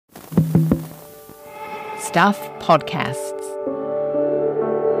Duff Podcasts.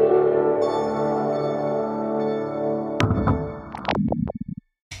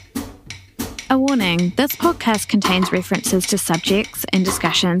 A warning, this podcast contains references to subjects and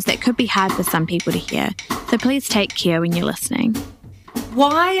discussions that could be hard for some people to hear, so please take care when you're listening.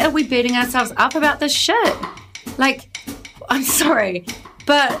 Why are we beating ourselves up about this shit? Like, I'm sorry,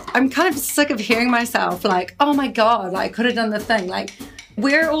 but I'm kind of sick of hearing myself like, oh my God, I could have done the thing. Like,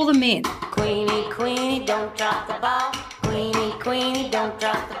 where are all the men? Queenie, Queenie, don't drop the ball. Queenie, Queenie, don't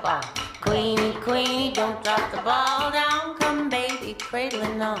drop the ball. Queenie, Queenie, don't drop the ball. Down come baby,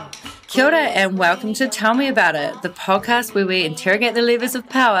 cradling on. Kia ora and welcome to Tell Me About It, the podcast where we interrogate the levers of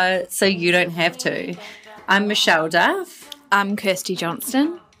power so you don't have to. I'm Michelle Duff. I'm Kirsty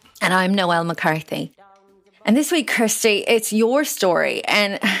Johnston. And I'm Noelle McCarthy. And this week, Kirsty, it's your story,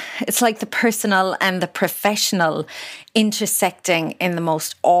 and it's like the personal and the professional intersecting in the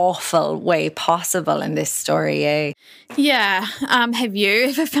most awful way possible in this story, eh? Yeah. Have you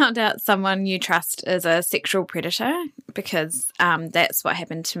ever found out someone you trust is a sexual predator? Because that's what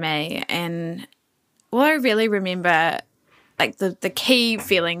happened to me. And all I really remember, like the key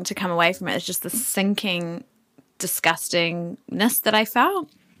feeling to come away from it is just the sinking disgustingness that I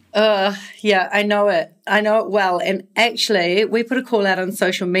felt. Yeah, I know it. I know it well. And actually, we put a call out on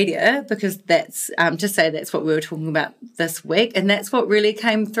social media because that's to say that's what we were talking about this week. And that's what really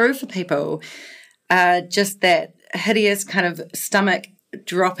came through for people. Just that hideous kind of stomach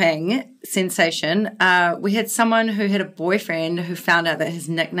dropping sensation. We had someone who had a boyfriend who found out that his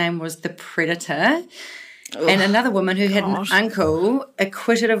nickname was the Predator. And another woman who had an uncle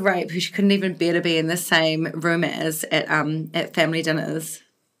acquitted of rape who she couldn't even bear to be in the same room as at family dinners.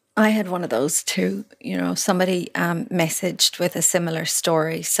 I had one of those too. You know, somebody messaged with a similar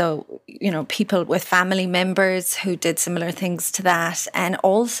story. So, you know, people with family members who did similar things to that. And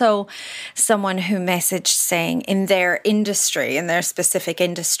also someone who messaged saying in their industry, in their specific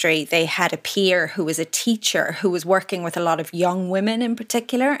industry, they had a peer who was a teacher who was working with a lot of young women in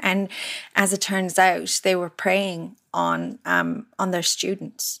particular. And as it turns out, they were preying on their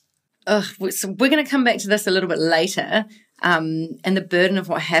students. So we're going to come back to this a little bit later. And the burden of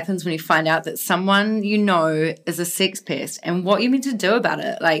what happens when you find out that someone you know is a sex pest and what you're meant to do about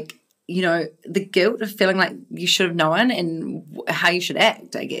it. Like, you know, the guilt of feeling like you should have known and how you should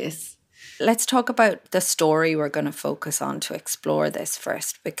act, I guess. Let's talk about the story we're going to focus on to explore this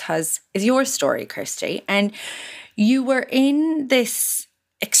first, because it's your story, Kirsty, and you were in this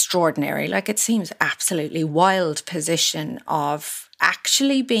extraordinary, like it seems absolutely wild position of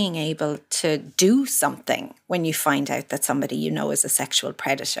actually being able to do something when you find out that somebody you know is a sexual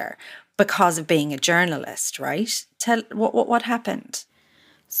predator because of being a journalist, right? Tell what happened.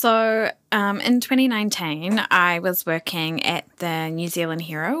 So in 2019, I was working at the New Zealand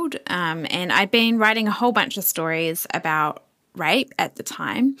Herald and I'd been writing a whole bunch of stories about rape at the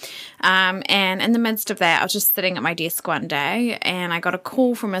time. And in the midst of that, I was just sitting at my desk one day and I got a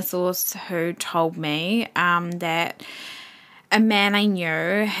call from a source who told me that a man I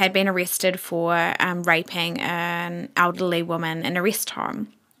knew had been arrested for raping an elderly woman in a rest home.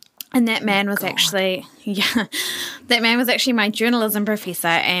 And that man was actually my journalism professor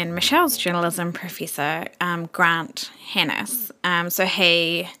and Michelle's journalism professor, Grant Hannis. So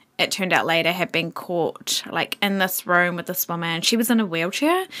it turned out later, had been caught like in this room with this woman. She was in a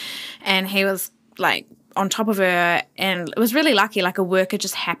wheelchair and he was like on top of her, and it was really lucky, like a worker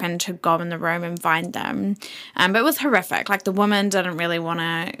just happened to go in the room and find them. But it was horrific. Like the woman didn't really want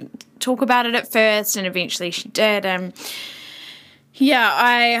to talk about it at first and eventually she did. Yeah,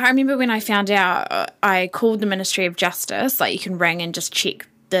 I remember when I found out, I called the Ministry of Justice. Like you can ring and just check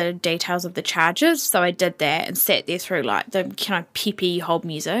the details of the charges. So I did that and sat there through like the kind of peppy hold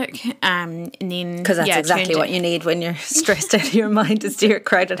music. And then because that's exactly what you need when you're stressed out of your mind is to hear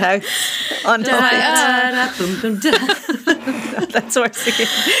Crowded House on top of it. That's worse again.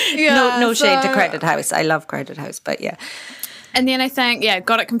 Yeah, no shade to Crowded House. I love Crowded House, but yeah. And then I think,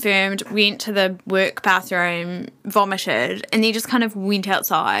 got it confirmed, went to the work bathroom, vomited, and then just kind of went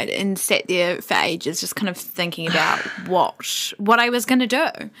outside and sat there for ages just kind of thinking about what I was going to do.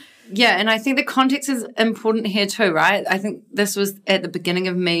 Yeah, and I think the context is important here too, right? I think this was at the beginning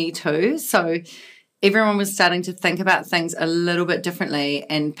of Me Too, so everyone was starting to think about things a little bit differently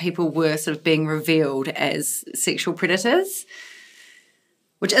and people were sort of being revealed as sexual predators,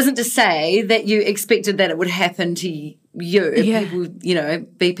 which isn't to say that you expected that it would happen to you. People, you know,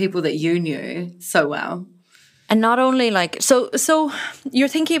 be people that you knew so well. And not only like, so you're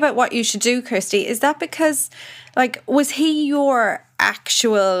thinking about what you should do, Kirsty. Is that because, like, was he your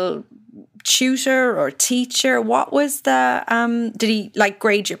actual tutor or teacher? What was the, did he like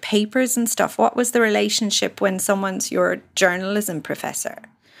grade your papers and stuff? What was the relationship when someone's your journalism professor?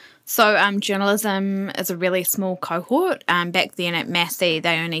 So journalism is a really small cohort. Back then at Massey,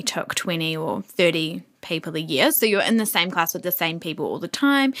 they only took 20 or 30 people a year. So you're in the same class with the same people all the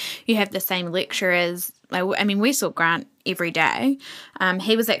time. You have the same lecturers. I mean, we saw Grant every day.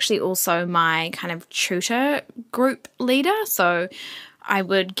 He was actually also my kind of tutor group leader. So I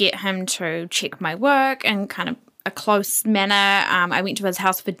would get him to check my work in kind of a close manner. I went to his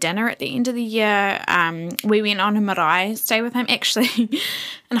house for dinner at the end of the year. We went on a marae stay with him. Actually,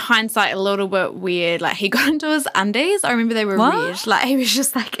 in hindsight, a little bit weird. Like, he got into his undies. I remember they were red. Like, he was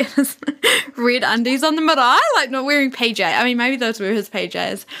just like in his red undies on the marae, like not wearing PJ. I mean, maybe those were his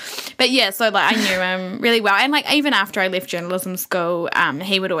PJs. But yeah, so like I knew him really well. And like even after I left journalism school,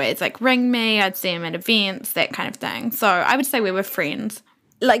 he would always like ring me. I'd see him at events, that kind of thing. So I would say we were friends.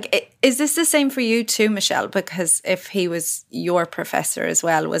 Like, is this the same for you too, Michelle? Because if he was your professor as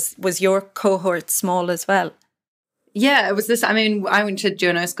well, was your cohort small as well? Yeah, it was this. I mean, I went to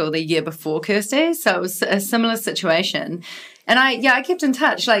journo school the year before Kirsty, so it was a similar situation. And I kept in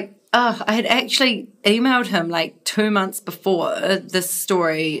touch. Like, I had actually emailed him like 2 months before this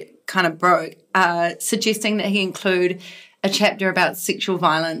story kind of broke, suggesting that he include a chapter about sexual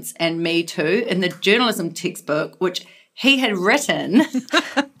violence and Me Too in the journalism textbook, which he had written.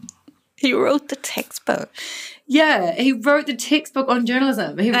 He wrote the textbook. Yeah, he wrote the textbook on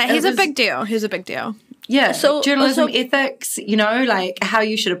journalism. He's a big deal. He's a big deal. Yeah, so journalism ethics, you know, like how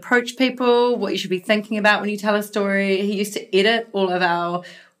you should approach people, what you should be thinking about when you tell a story. He used to edit all of our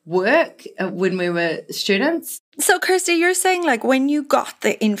work when we were students. So, Kirsty, you're saying like when you got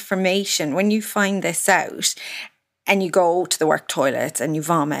the information, when you find this out, and you go to the work toilet and you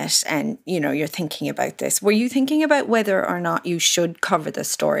vomit and, you know, you're thinking about this. Were you thinking about whether or not you should cover the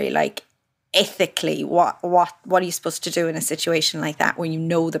story? Like, ethically, what are you supposed to do in a situation like that when you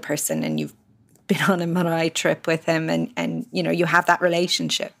know the person and you've been on a marae trip with him and you know, you have that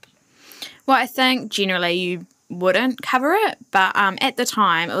relationship? Well, I think generally you wouldn't cover it. But at the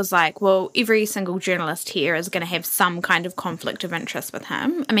time, it was like, well, every single journalist here is going to have some kind of conflict of interest with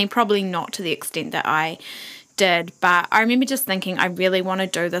him. I mean, probably not to the extent that I did, but I remember just thinking I really want to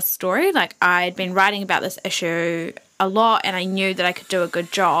do this story. Like, I'd been writing about this issue a lot and I knew that I could do a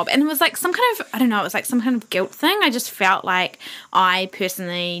good job, and it was like some kind of, I don't know, it was like some kind of guilt thing. I just felt like I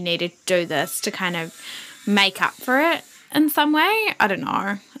personally needed to do this to kind of make up for it in some way. I don't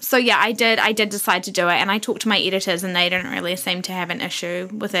know. So yeah, I did decide to do it, and I talked to my editors and they didn't really seem to have an issue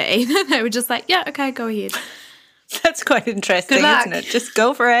with it either. They were just like, yeah, okay, go ahead. That's quite interesting, isn't it? Just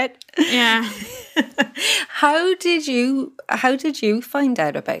go for it. Yeah. How did you find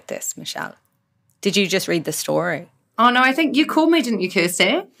out about this, Michelle? Did you just read the story? Oh no, I think you called me, didn't you,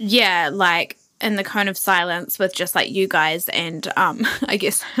 Kirsty? Yeah, like in the cone of silence with just like you guys and I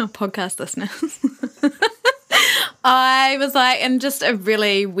guess our podcast listeners. I was like in just a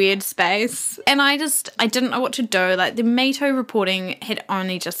really weird space, and I didn't know what to do. Like, the Me Too reporting had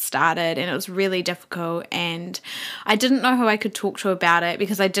only just started and it was really difficult, and I didn't know who I could talk to about it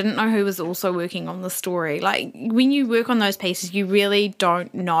because I didn't know who was also working on the story. Like, when you work on those pieces, you really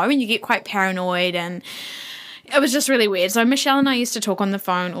don't know and you get quite paranoid, and it was just really weird. So Michelle and I used to talk on the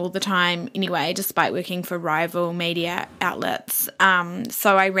phone all the time anyway, despite working for rival media outlets.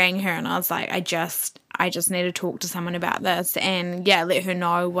 So I rang her and I was like, I just need to talk to someone about this, and yeah, let her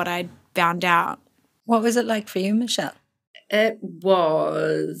know what I'd found out. What was it like for you, Michelle? It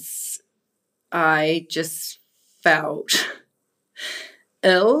was, I just felt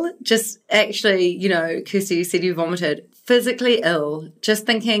ill. Just actually, you know, Kirsty, you said you vomited. Physically ill. Just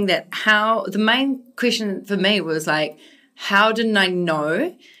thinking that the main question for me was like, how didn't I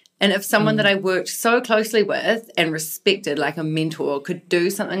know? And if someone that I worked so closely with and respected, like a mentor, could do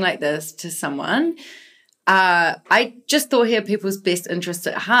something like this to someone, I just thought he had people's best interests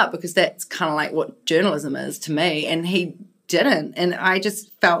at heart, because that's kind of like what journalism is to me, and he didn't. And I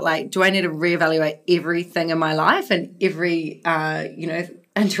just felt like, do I need to reevaluate everything in my life and every,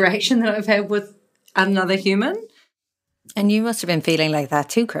 interaction that I've had with another human? And you must have been feeling like that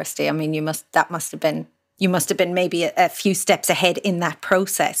too, Kirsty. I mean, you must have been maybe a few steps ahead in that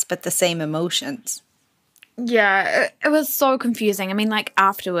process, but the same emotions. Yeah, it was so confusing. I mean, like,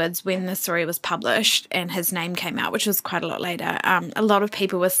 afterwards, when the story was published and his name came out, which was quite a lot later, a lot of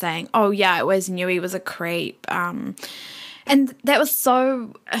people were saying, oh yeah, I always knew he was a creep. And that was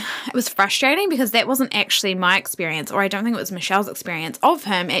it was frustrating, because that wasn't actually my experience, or I don't think it was Michelle's experience of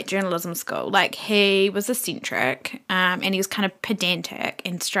him at journalism school. Like, he was eccentric, and he was kind of pedantic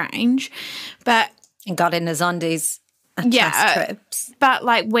and strange, and got in his undies Yeah, transcripts. but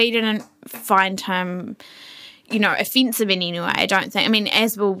like we didn't find him, offensive in any way. I don't think. I mean,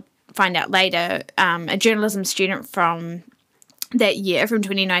 as we'll find out later, a journalism student from that year, from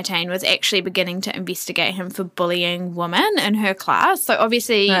 2019, was actually beginning to investigate him for bullying women in her class. So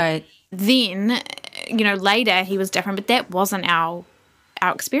obviously, then, later he was different, but that wasn't our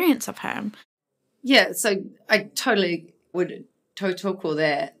experience of him. Yeah, so I totally would talk all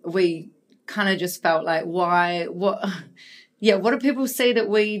that. We kind of just felt like, what do people see that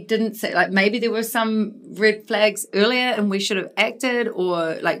we didn't see? Like maybe there were some red flags earlier and we should have acted,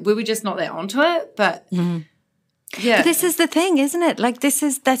 or like we were just not that onto it. But yeah, but this is the thing, isn't it? Like this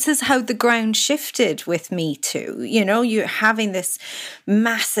is how the ground shifted with Me Too. You're having this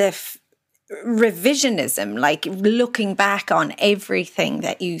massive revisionism, like looking back on everything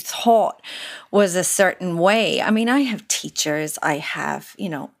that you thought was a certain way. I mean, I have teachers, I have,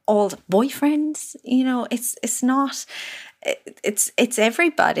 all the boyfriends, it's not, it's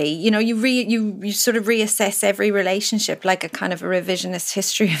everybody, you sort of reassess every relationship like a kind of a revisionist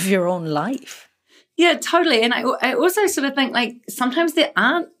history of your own life. Yeah, totally. And I also sort of think like sometimes there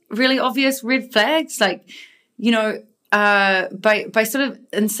aren't really obvious red flags, like, by sort of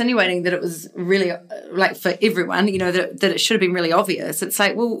insinuating that it was really like for everyone, that it should have been really obvious. It's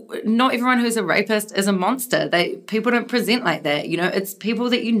like, well, not everyone who's a rapist is a monster. People don't present like that. It's people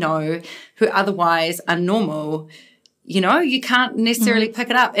that who otherwise are normal. You can't necessarily pick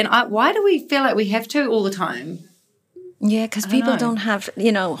it up. And why do we feel like we have to all the time? Yeah, because people don't have,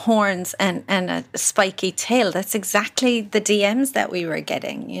 horns and a spiky tail. That's exactly the DMs that we were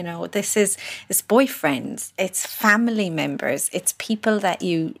getting. It's boyfriends, it's family members, it's people that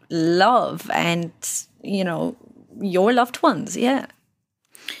you love and, your loved ones. Yeah.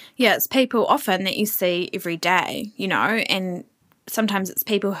 Yeah, it's people often that you see every day, and sometimes it's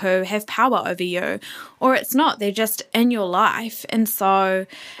people who have power over you, or it's not. They're just in your life. And so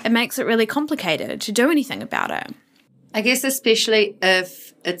it makes it really complicated to do anything about it. I guess especially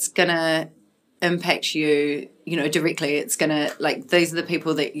if it's going to impact you, directly. It's going to, like, these are the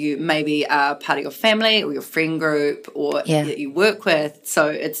people that you maybe are part of your family or your friend group or that you work with. So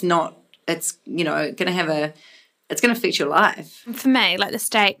it's going to affect your life. For me, like the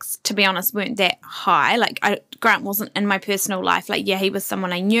stakes, to be honest, weren't that high. Like Grant wasn't in my personal life. Like, yeah, he was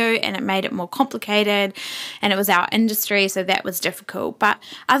someone I knew and it made it more complicated and it was our industry, so that was difficult. But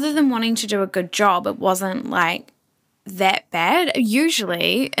other than wanting to do a good job, it wasn't like that bad.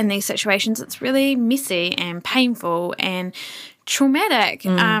 Usually in these situations it's really messy and painful and traumatic,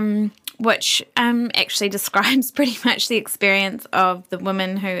 which actually describes pretty much the experience of the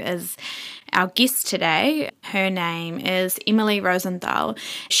woman who is our guest today. Her name is Emily Rosenthal.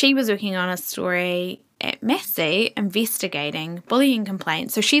 She was working on a story at Massey investigating bullying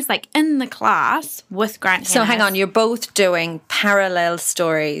complaints. So she's like in the class with Grant Hannis. So hang on, you're both doing parallel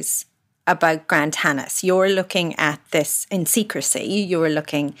stories about Grant Hannis. You're looking at this in secrecy. You're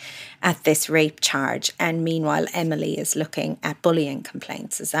looking at this rape charge. And meanwhile, Emily is looking at bullying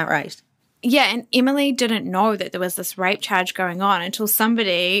complaints. Is that right? Yeah, and Emily didn't know that there was this rape charge going on until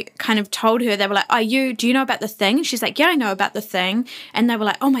somebody kind of told her. They were like, do you know about the thing? And she's like, yeah, I know about the thing. And they were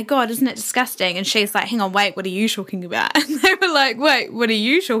like, oh my God, isn't it disgusting? And she's like, hang on, wait, what are you talking about? And they were like, wait, what are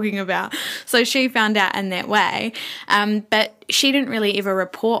you talking about? So she found out in that way. But she didn't really ever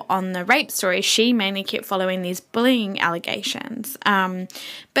report on the rape story. She mainly kept following these bullying allegations.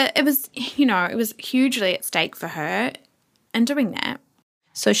 But it was, it was hugely at stake for her in doing that.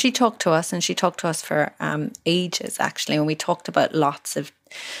 So she talked to us, and she talked to us for ages, actually, and we talked about lots of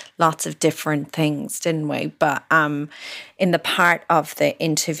different things, didn't we? But in the part of the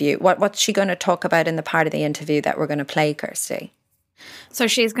interview, what's she going to talk about in the part of the interview that we're going to play, Kirsty? So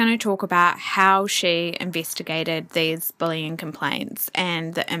she's going to talk about how she investigated these bullying complaints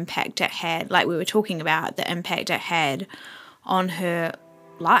and the impact it had, like we were talking about, the impact it had on her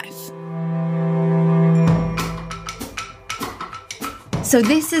life. So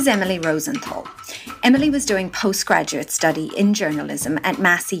this is Emily Rosenthal. Emily was doing postgraduate study in journalism at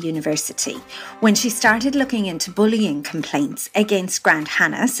Massey University when she started looking into bullying complaints against Grant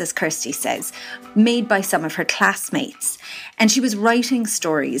Hannis, as Kirsty says, made by some of her classmates. And she was writing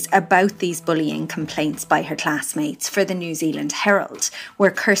stories about these bullying complaints by her classmates for the New Zealand Herald,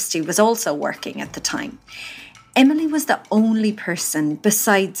 where Kirsty was also working at the time. Emily was the only person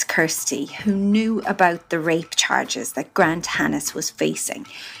besides Kirsty who knew about the rape charges that Grant Hannis was facing.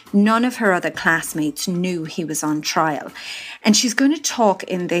 None of her other classmates knew he was on trial. And she's going to talk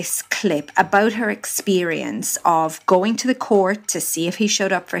in this clip about her experience of going to the court to see if he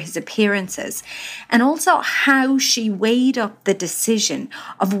showed up for his appearances, and also how she weighed up the decision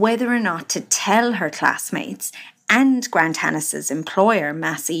of whether or not to tell her classmates and Grant Hannis's employer,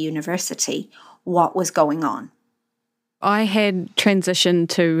 Massey University, what was going on. I had transitioned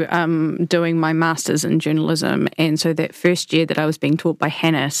to doing my master's in journalism, and so that first year that I was being taught by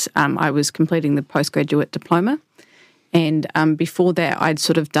Hannis, I was completing the postgraduate diploma. And before that, I'd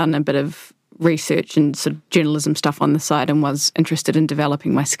sort of done a bit of research and sort of journalism stuff on the side and was interested in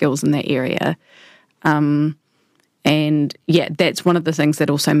developing my skills in that area. And yeah, that's one of the things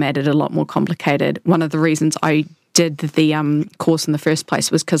that also made it a lot more complicated. One of the reasons I did the course in the first place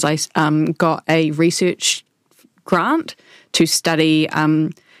was because I got a research grant to study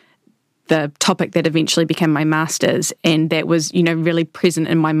the topic that eventually became my master's, and that was, really present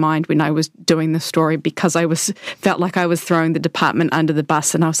in my mind when I was doing the story, because I felt like I was throwing the department under the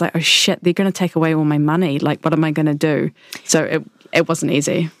bus, and I was like, oh shit, they're going to take away all my money. Like, what am I going to do? So it wasn't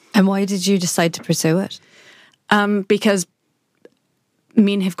easy. And why did you decide to pursue it? Because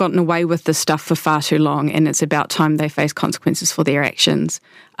men have gotten away with this stuff for far too long, and it's about time they face consequences for their actions.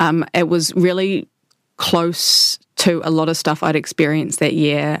 It was really close to a lot of stuff I'd experienced that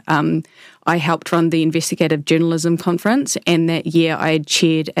year. I helped run the investigative journalism conference, and that year I had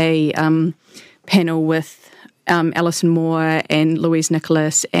chaired a panel with Alison Moore and Louise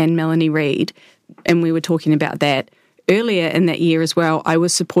Nicholas and Melanie Reid, and we were talking about that. Earlier in that year as well, I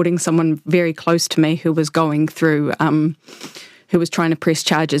was supporting someone very close to me who was going through who was trying to press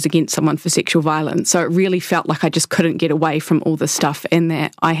charges against someone for sexual violence. So it really felt like I just couldn't get away from all this stuff, and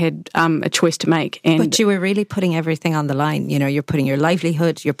that I had a choice to make. But you were really putting everything on the line. You're putting your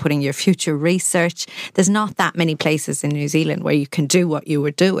livelihood, you're putting your future research. There's not that many places in New Zealand where you can do what you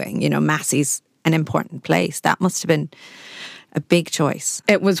were doing. Massey's an important place. That must have been a big choice.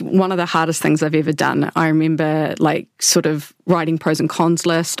 It was one of the hardest things I've ever done. I remember sort of writing pros and cons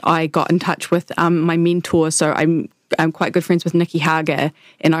list. I got in touch with my mentor, so I'm quite good friends with Nikki Hager,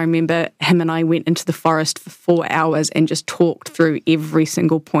 and I remember him and I went into the forest for 4 hours and just talked through every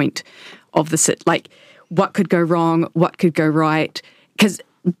single point of the what could go wrong, what could go right. Because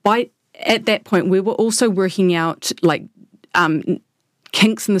at that point we were also working out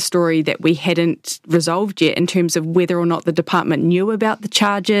kinks in the story that we hadn't resolved yet, in terms of whether or not the department knew about the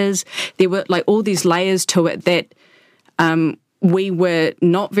charges. There were all these layers to it that we were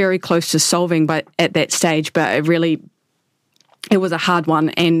not very close to solving at that stage, but it was a hard one.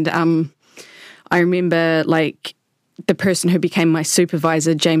 And I remember the person who became my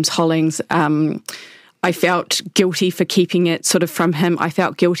supervisor, James Hollings, I felt guilty for keeping it sort of from him. I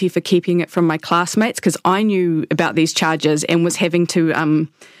felt guilty for keeping it from my classmates, because I knew about these charges and was having to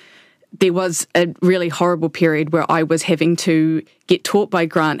there was a really horrible period where I was having to get taught by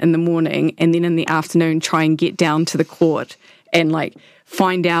Grant in the morning, and then in the afternoon try and get down to the court and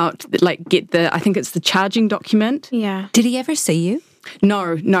find out, get I think it's the charging document. Yeah. Did he ever see you?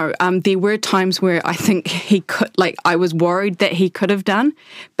 No. There were times where I think he could, I was worried that he could have done,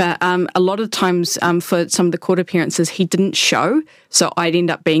 but a lot of times for some of the court appearances, he didn't show. So I'd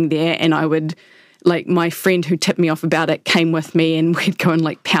end up being there, and I would, my friend who tipped me off about it came with me, and we'd go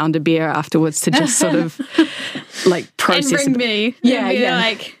and pound a beer afterwards to just sort of process. And bring me.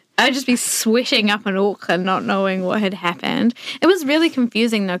 Yeah. I'd just be sweating up in Auckland, not knowing what had happened. It was really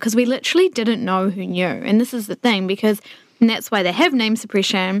confusing, though, because we literally didn't know who knew. And this is the thing, and that's why they have name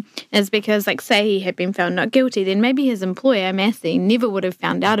suppression, is because, say he had been found not guilty, then maybe his employer, Massey, never would have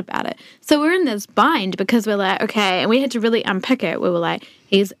found out about it. So we're in this bind, because we're okay, and we had to really unpick it. We were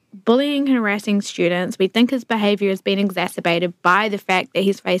he's bullying and harassing students. We think his behaviour has been exacerbated by the fact that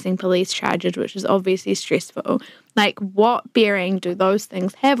he's facing police charges, which is obviously stressful. What bearing do those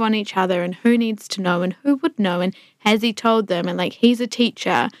things have on each other, and who needs to know, and who would know, and has he told them? And he's a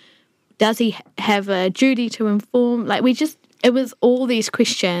teacher. Does he have a duty to inform? It was all these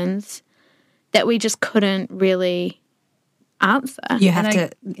questions that we just couldn't really answer. You have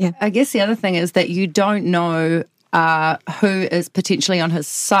to, yeah. I guess the other thing is that you don't know who is potentially on his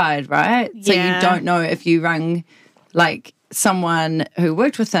side, right? Yeah. So you don't know if you rang someone who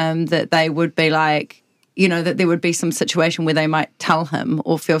worked with him, that they would be that there would be some situation where they might tell him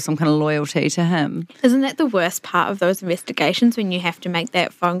or feel some kind of loyalty to him. Isn't that the worst part of those investigations, when you have to make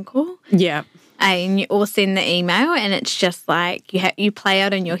that phone call? Yeah. And you all send the email, and it's just you play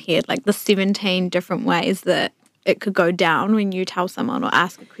out in your head the 17 different ways that it could go down when you tell someone or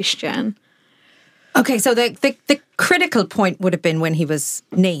ask a question. Okay, so the critical point would have been when he was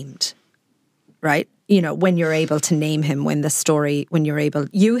named, right? When you're able to name him,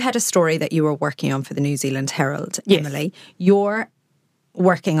 you had a story that you were working on for the New Zealand Herald, yes. Emily. You're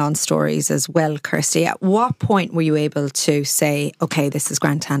working on stories as well, Kirsty. At what point were you able to say, okay, this is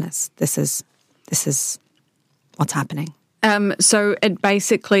Grant Hannis, this is what's happening? So it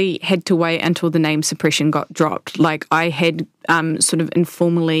basically had to wait until the name suppression got dropped. Like I had sort of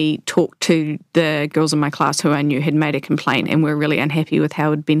informally talked to the girls in my class who I knew had made a complaint and were really unhappy with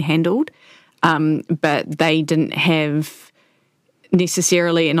how it had been handled. But they didn't have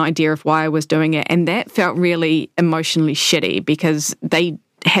necessarily an idea of why I was doing it. And that felt really emotionally shitty because they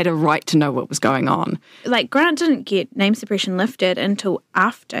had a right to know what was going on. Like Grant didn't get name suppression lifted until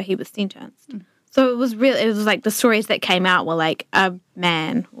after he was sentenced. So it was like the stories that came out were like a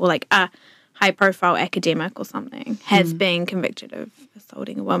man or like a high profile academic or something has been convicted of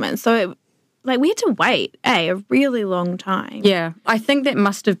assaulting a woman. So we had to wait a really long time. Yeah, I think that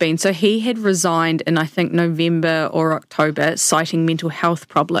must have been. So he had resigned in, I think, November or October, citing mental health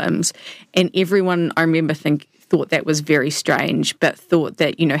problems. And everyone, I remember, thought that was very strange, but thought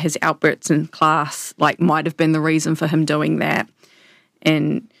that, his outbursts in class, might have been the reason for him doing that.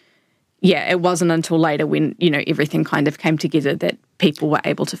 And yeah, it wasn't until later when, everything kind of came together that people were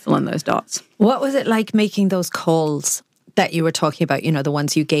able to fill in those dots. What was it like making those calls that you were talking about, the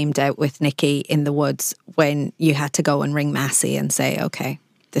ones you gamed out with Nikki in the woods when you had to go and ring Massey and say, okay,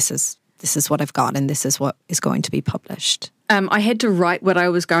 this is what I've got and this is what is going to be published? I had to write what I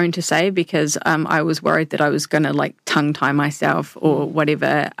was going to say because I was worried that I was going to tongue tie myself or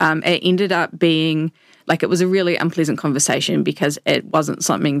whatever. It ended up being it was a really unpleasant conversation because it wasn't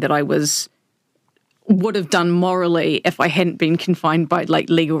something that I would have done morally if I hadn't been confined by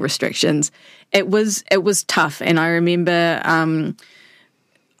legal restrictions. It was tough, and I remember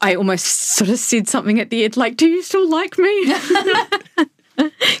I almost sort of said something at the end do you still like me? Can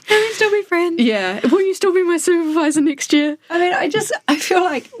we still be friends? Yeah. Will you still be my supervisor next year? I mean, I feel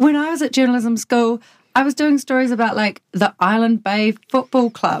like when I was at journalism school, I was doing stories about the Island Bay Football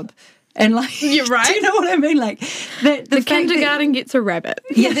Club. And you're right. Do you know what I mean? The kindergarten gets a rabbit.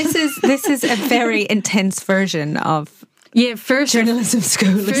 Yeah, this is a very intense version of first journalism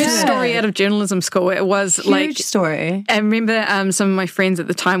school. First story out of journalism school. It was huge story. I remember some of my friends at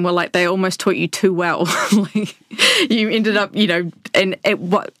the time were they almost taught you too well. You ended up, and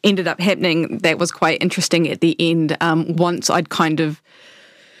what ended up happening that was quite interesting at the end. Once I'd kind of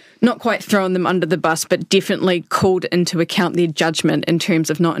not quite thrown them under the bus, but definitely called into account their judgment in terms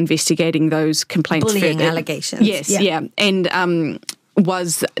of not investigating those complaints. Bullying allegations. Yes, yeah. And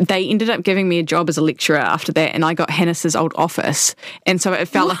they ended up giving me a job as a lecturer after that, and I got Hannes's old office. And so it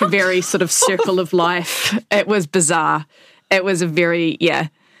felt like a very sort of circle of life. It was bizarre. It was a very,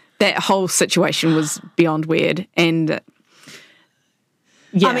 that whole situation was beyond weird. And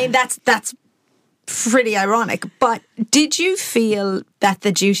I mean, that's pretty ironic, but did you feel that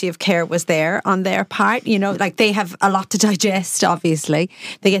the duty of care was there on their part? They have a lot to digest, obviously.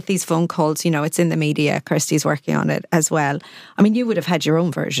 They get these phone calls, it's in the media. Kirsty's working on it as well. I mean, you would have had your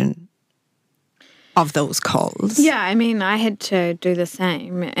own version of those calls. Yeah, I mean, I had to do the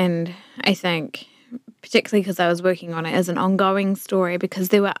same. And I think, particularly because I was working on it as an ongoing story, because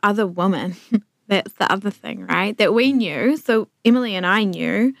there were other women. That's the other thing, right? That we knew. So Emily and I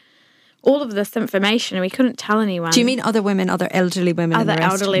knew all of this information and we couldn't tell anyone. Do you mean other women, other elderly women? Other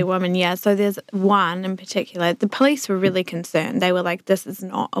elderly women, yeah. So there's one in particular. The police were really concerned. They were like, this is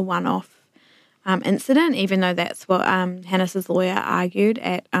not a one-off incident, even though that's what Hannes's lawyer argued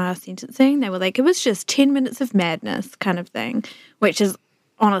at sentencing. They were like, it was just 10 minutes of madness kind of thing, which is,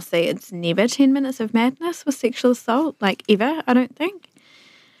 honestly, it's never 10 minutes of madness with sexual assault, ever, I don't think.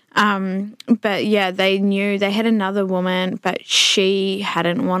 But yeah, they knew they had another woman, but she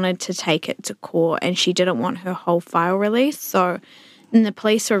hadn't wanted to take it to court and she didn't want her whole file released. So and the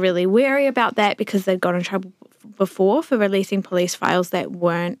police were really wary about that because they'd got in trouble before for releasing police files that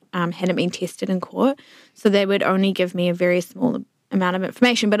hadn't been tested in court. So they would only give me a very small amount of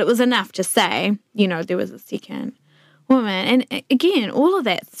information, but it was enough to say, there was a second woman. And again, all of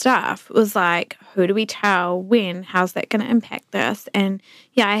that stuff was who do we tell, when, how's that going to impact this? And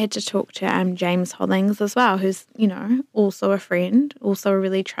yeah, I had to talk to James Hollings as well, who's, also a friend, also a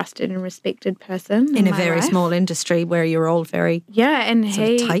really trusted and respected person in a very small industry where you're all very and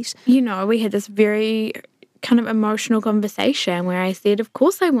he tight. We had this very kind of emotional conversation where I said, of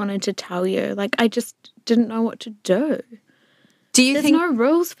course I wanted to tell you, I just didn't know what to do. There's no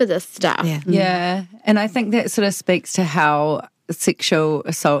rules for this stuff. Yeah. And I think that sort of speaks to how sexual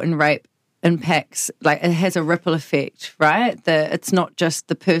assault and rape impacts, it has a ripple effect, right? It's not just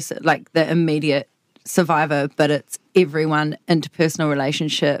the person, the immediate survivor, but it's everyone, interpersonal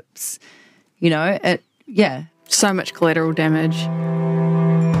relationships, So much collateral damage.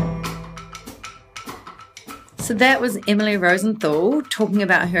 So that was Emily Rosenthal talking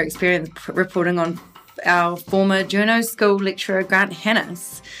about her experience reporting on our former journo school lecturer, Grant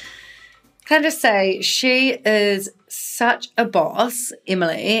Hannes. Can I just say, she is such a boss,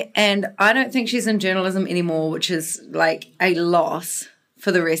 Emily, and I don't think she's in journalism anymore, which is like a loss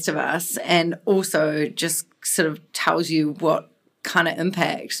for the rest of us, and also just sort of tells you what kind of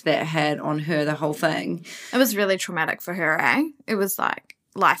impact that had on her, the whole thing. It was really traumatic for her, eh? It was like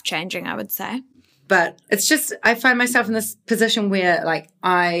life-changing, I would say. But it's just, I find myself in this position where, like,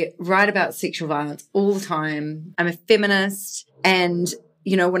 I write about sexual violence all the time. I'm a feminist, and,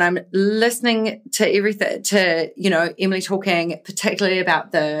 you know, when I'm listening to everything, to, you know, Emily talking particularly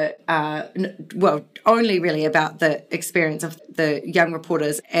about the, only really about the experience of the young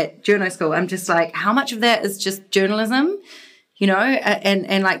reporters at journo school, I'm just like, how much of that is just journalism, you know,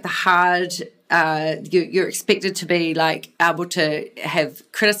 and like the hard... you're expected to be like able to have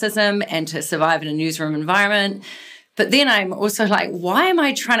criticism and to survive in a newsroom environment. But then I'm also like, why am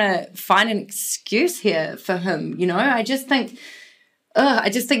I trying to find an excuse here for him? You know, I just think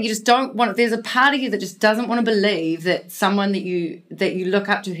you just don't want, there's a part of you that just doesn't want to believe that someone that you look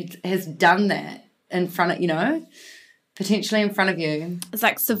up to has done that in front of, you know, potentially in front of you. It's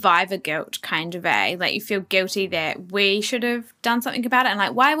like survivor guilt kind of, like you feel guilty that we should have done something about it, and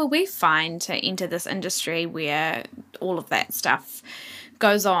like, why were we fine to enter this industry where all of that stuff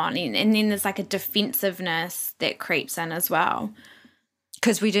goes on, and then there's like a defensiveness that creeps in as well.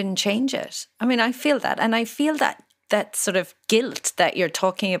 Because we didn't change it. I mean, I feel that, and I feel that sort of guilt that you're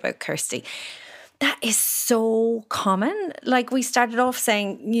talking about, Kirsty, that is so common. Like, we started off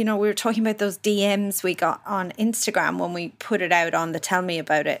saying, you know, we were talking about those DMs we got on Instagram when we put it out on the Tell Me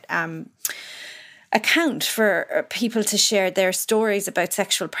About It account for people to share their stories about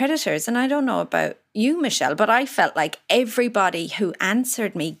sexual predators. And I don't know about you, Michelle, but I felt like everybody who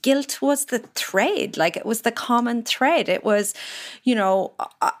answered me, guilt was the thread. Like, it was the common thread. It was, you know,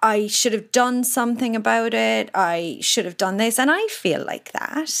 I should have done something about it. I should have done this. And I feel like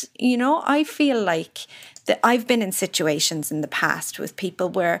that, you know, I feel like that I've been in situations in the past with people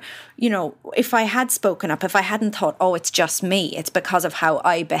where, you know, if I had spoken up, if I hadn't thought, oh, it's just me, it's because of how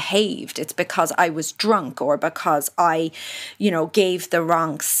I behaved, it's because I was drunk, or because I, you know, gave the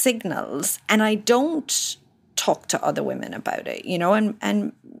wrong signals, and I don't talk to other women about it, you know,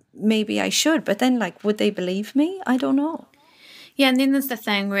 and maybe I should, but then, like, would they believe me? I don't know. Yeah, and then there's the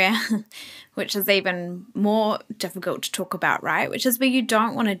thing where, which is even more difficult to talk about, right? Which is where you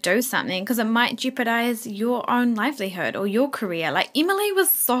don't want to do something because it might jeopardize your own livelihood or your career. Like, Emily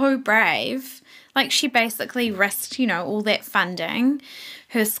was so brave. Like, she basically risked, you know, all that funding,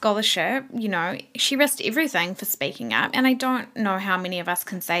 her scholarship, you know, she risked everything for speaking up. And I don't know how many of us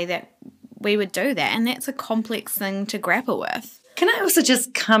can say that we would do that. And that's a complex thing to grapple with. Can I also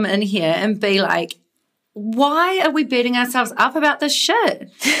just come in here and be like, why are we beating ourselves up about this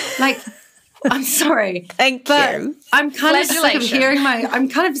shit? Like, I'm sorry. Thank you. I'm kind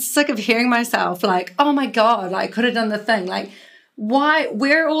of sick of hearing myself like, oh my God, like, I could have done the thing. Like, why,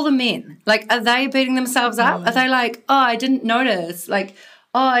 where are all the men? Like, are they beating themselves up? Are they like, oh, I didn't notice. Like,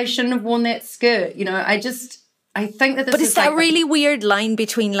 oh, I shouldn't have worn that skirt. You know, I think that this is that really weird line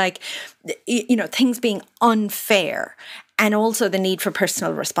between, like, you know, things being unfair and also the need for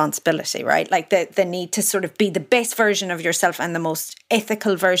personal responsibility, right? Like the need to sort of be the best version of yourself and the most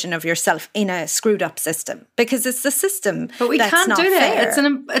ethical version of yourself in a screwed up system, because it's the system. But we can't do that.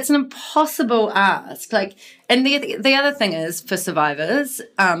 Fair. It's an impossible ask. Like, and the other thing is, for survivors,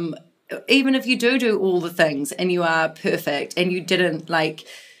 even if you do all the things and you are perfect and you didn't, like,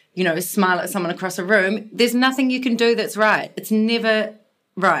 you know, smile at someone across a room, there's nothing you can do that's right. It's never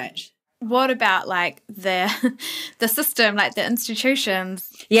right. What about, like, the system, like the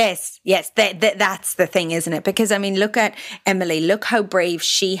institutions? Yes, that's the thing, isn't it? Because, I mean, look at Emily, look how brave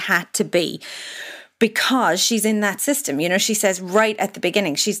she had to be because she's in that system. You know, she says right at the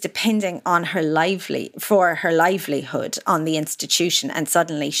beginning, she's depending on her livelihood on the institution, and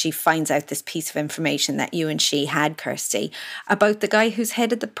suddenly she finds out this piece of information that you and she had, Kirsty, about the guy who's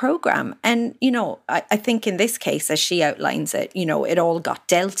headed the program. And, you know, I think in this case, as she outlines it, you know, it all got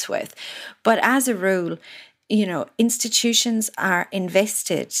dealt with. But as a rule, you know, institutions are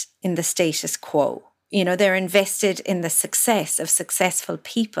invested in the status quo. You know, they're invested in the success of successful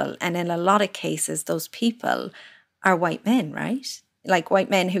people. And in a lot of cases, those people are white men, right? Like white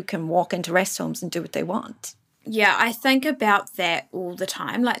men who can walk into rest homes and do what they want. Yeah, I think about that all the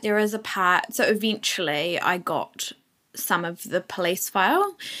time. Like, there is a part, so eventually I got some of the police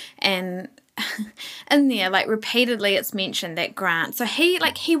file, and in there, like, repeatedly it's mentioned that Grant, so he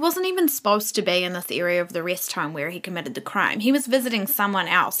wasn't even supposed to be in this area of the rest home where he committed the crime. He was visiting someone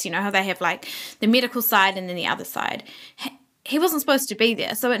else. You know how they have, like, the medical side and then the other side. he wasn't supposed to be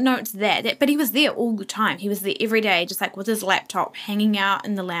there. So it notes that, but he was there all the time. He was there every day, just like with his laptop hanging out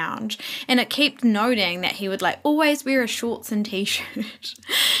in the lounge. And it kept noting that he would like always wear a shorts and t-shirt.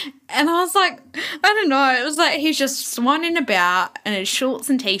 And I was like, I don't know. It was like he's just swanning about in his shorts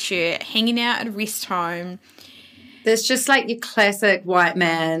and t-shirt, hanging out at a rest home. There's just like your classic white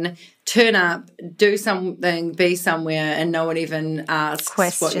man, turn up, do something, be somewhere, and no one even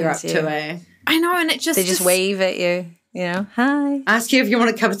asks what you're up to, eh? I know, and it just... They just wave at you, you know, hi. Ask you if you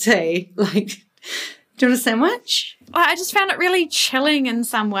want a cup of tea. Like, do you want a sandwich? I just found it really chilling in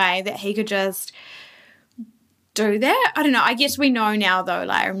some way that he could just do that. I don't know. I guess we know now, though.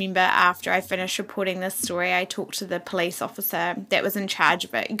 Like, I remember after I finished reporting this story, I talked to the police officer that was in charge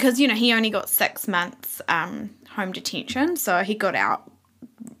of it. Because, you know, he only got 6 months home detention, so he got out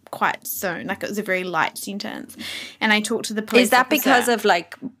quite soon. Like, it was a very light sentence. And I talked to the police Is that officer. because of,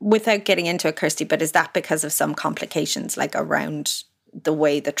 like, without getting into it, Kirsty, but is that because of some complications, like, around the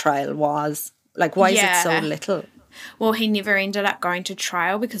way the trial was? Like, why is it so little? Well, he never ended up going to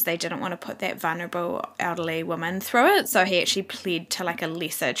trial because they didn't want to put that vulnerable elderly woman through it. So he actually pled to like a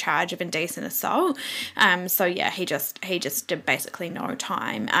lesser charge of indecent assault. So yeah, he just did basically no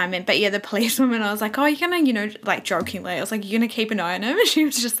time. But yeah, the policewoman, I was like, oh, you're gonna, you know, like jokingly, I was like, you're gonna keep an eye on him? And she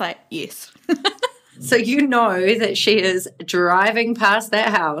was just like, yes. So you know that she is driving past that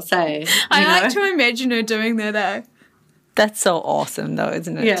house, eh? I like to imagine her doing that, eh? That's so awesome, though,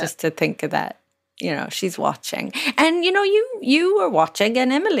 isn't it? Yeah. Just to think of that. You know, she's watching. And, you know, you were watching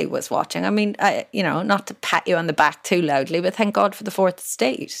and Emily was watching. I mean, you know, not to pat you on the back too loudly, but thank God for the fourth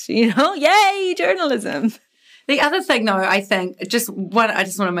estate. You know, yay, journalism. The other thing, though, I think, I just want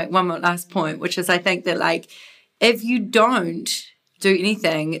to make one more last point, which is I think that, like, if you don't do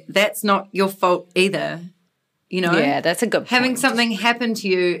anything, that's not your fault either. You know? Yeah, that's a good point. Having something happen to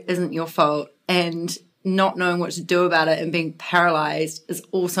you isn't your fault, and not knowing what to do about it and being paralyzed is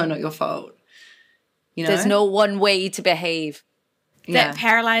also not your fault. You know? There's no one way to behave. That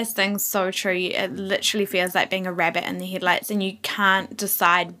paralyzed thing's so true. It literally feels like being a rabbit in the headlights, and you can't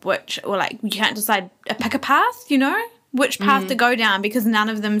decide you can't decide pick a path, you know, which path to go down, because none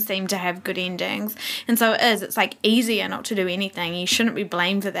of them seem to have good endings. And so it's like easier not to do anything. You shouldn't be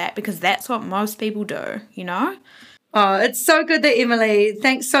blamed for that, because that's what most people do, you know? Oh, it's so good that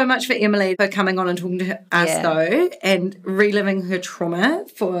thanks so much for Emily for coming on and talking to us, though, and reliving her trauma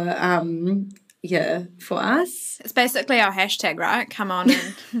for us. It's basically our hashtag, right? Come on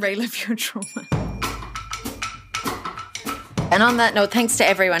and relive your trauma. And on that note, thanks to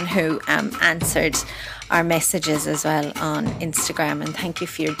everyone who answered our messages as well on Instagram. And thank you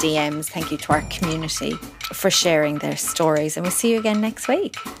for your DMs. Thank you to our community for sharing their stories. And we'll see you again next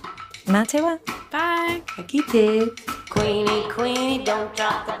week. Nā te wā. Bye. Ka kite. Queenie, Queenie, don't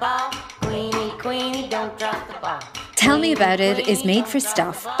drop the ball. Queenie, Queenie, don't drop the ball. Tell Me About It is made for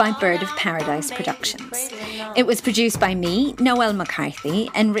Stuff by Bird of Paradise Productions. It was produced by me, Noelle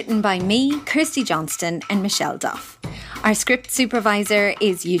McCarthy, and written by me, Kirsty Johnston, and Michelle Duff. Our script supervisor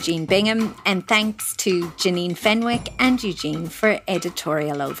is Eugene Bingham, and thanks to Janine Fenwick and Eugene for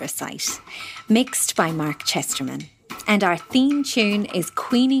editorial oversight. Mixed by Mark Chesterman. And our theme tune is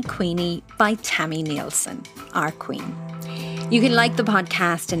Queenie Queenie by Tammy Nielsen, our queen. You can like the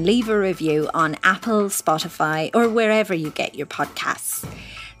podcast and leave a review on Apple, Spotify, or wherever you get your podcasts.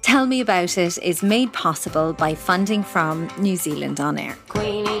 Tell Me About It is made possible by funding from New Zealand On Air.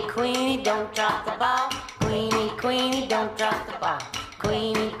 Queenie, Queenie, don't drop the ball. Queenie, Queenie, don't drop the ball.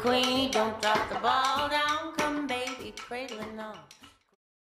 Queenie, Queenie, don't drop the ball. Down come baby, cradle.